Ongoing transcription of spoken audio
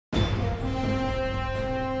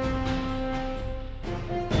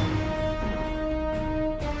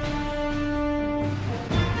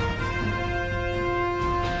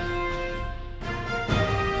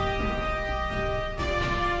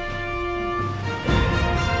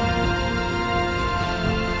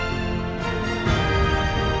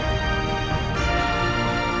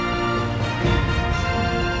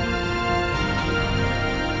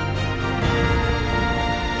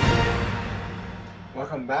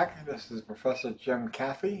back. This is Professor Jim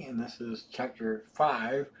Caffey, and this is Chapter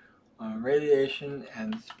 5 on Radiation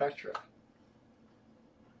and Spectra.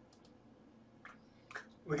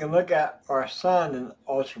 We can look at our sun in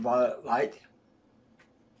ultraviolet light.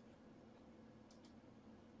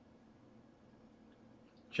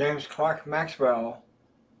 James Clerk Maxwell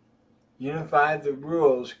unified the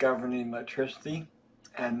rules governing electricity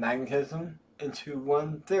and magnetism into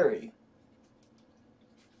one theory.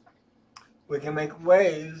 We can make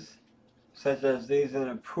waves, such as these in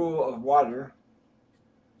a pool of water.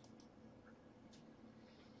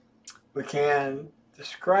 We can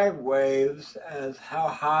describe waves as how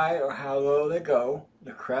high or how low they go,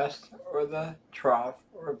 the crest or the trough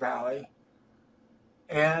or valley,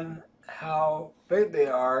 and how big they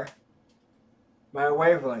are by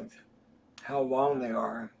wavelength, how long they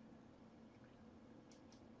are.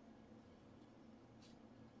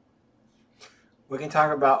 We can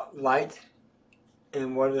talk about light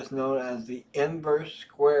in what is known as the inverse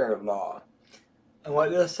square law. And what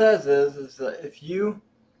this says is that if you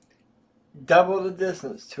double the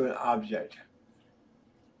distance to an object,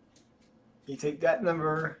 you take that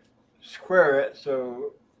number, square it,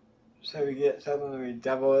 so we get something, we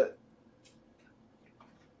double it,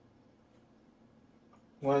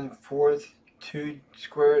 1/4, 2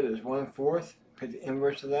 squared is 1/4, pick the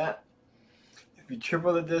inverse of that. If you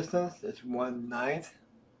triple the distance, it's 1/9.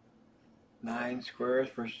 9 squares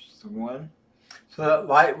versus 1. So that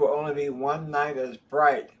light will only be 1/9 as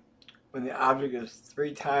bright when the object is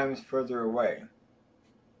 3 times further away.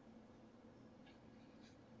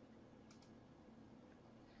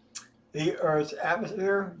 The Earth's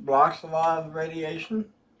atmosphere blocks a lot of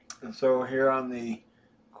radiation, and so here on the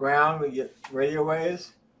ground we get radio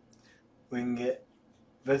waves. We can get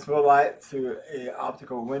visible light through an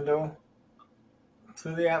optical window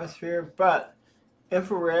through the atmosphere, but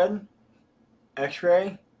infrared,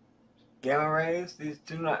 X-ray, gamma rays, these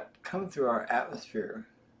do not come through our atmosphere.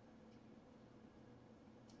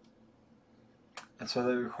 And so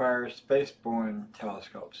they require space-borne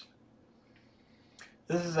telescopes.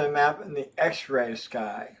 This is a map in the X-ray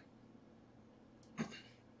sky.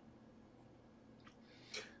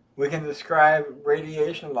 We can describe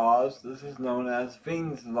radiation laws. This is known as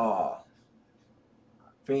Wien's law.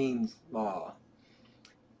 Wien's law.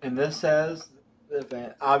 And this says that if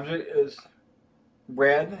an object is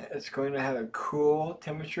red, it's going to have a cool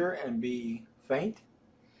temperature and be faint.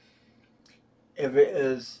 If it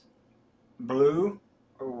is blue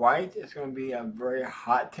or white, it's going to be a very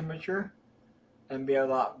hot temperature and be a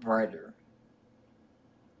lot brighter.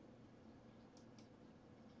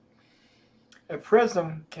 A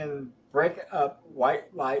prism can break up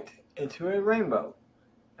white light into a rainbow,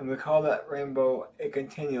 and we call that rainbow a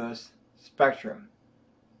continuous spectrum.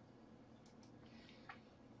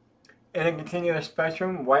 In a continuous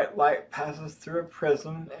spectrum, white light passes through a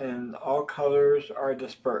prism and all colors are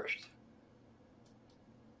dispersed.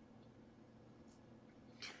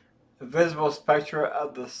 The visible spectra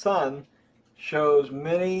of the sun shows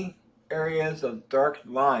many areas of dark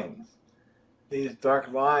lines. These dark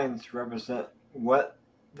lines represent what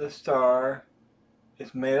the star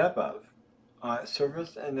is made up of on its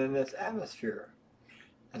surface and in its atmosphere.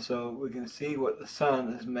 And so we can see what the sun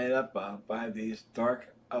is made up of by these dark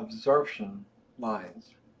absorption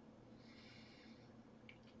lines.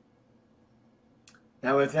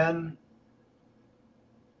 Now within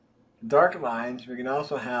dark lines, we can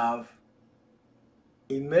also have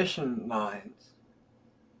emission lines.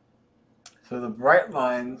 So the bright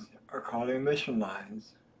lines are called emission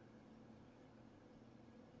lines.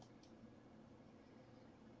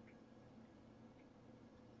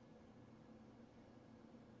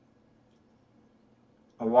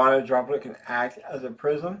 A water droplet can act as a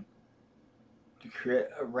prism to create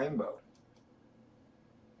a rainbow.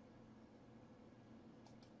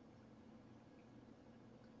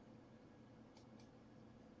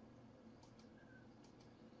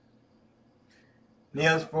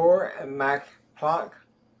 Niels Bohr and Max Planck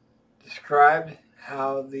described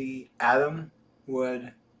how the atom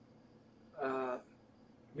would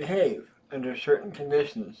behave under certain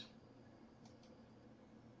conditions.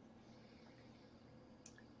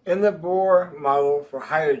 In the Bohr model for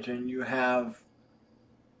hydrogen, you have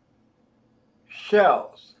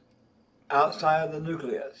shells outside of the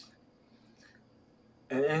nucleus.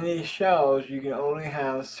 And in these shells, you can only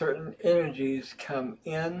have certain energies come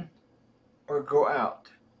in or go out.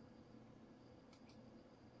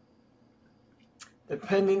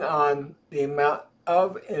 Depending on the amount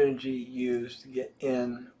of energy used to get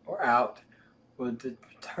in or out will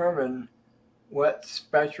determine what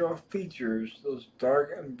spectral features, those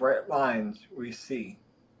dark and bright lines, we see.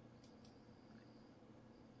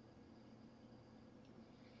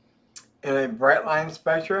 In a bright line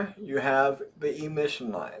spectra, you have the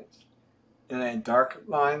emission lines. In a dark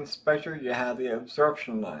line spectra, you have the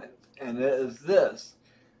absorption lines. And it is this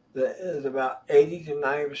that is about 80 to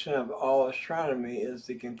 90% of all astronomy is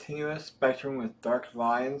the continuous spectrum with dark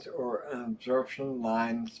lines or an absorption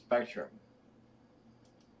line spectrum.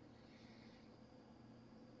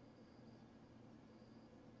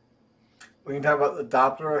 We can talk about the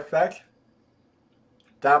Doppler effect.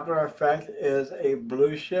 Doppler effect is a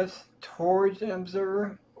blue shift towards an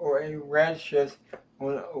observer or a red shift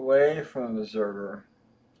when away from the observer.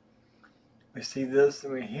 We see this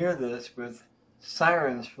and we hear this with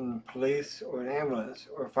sirens from the police or an ambulance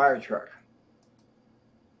or a fire truck.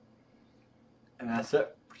 And that's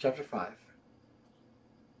it for Chapter 5.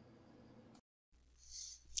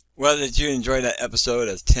 Well, did you enjoy that episode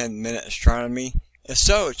of 10-Minute Astronomy? If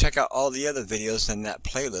so, check out all the other videos in that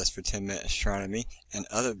playlist for 10-Minute Astronomy and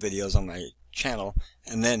other videos on my channel,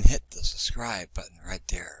 and then hit the subscribe button right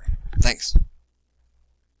there. Thanks.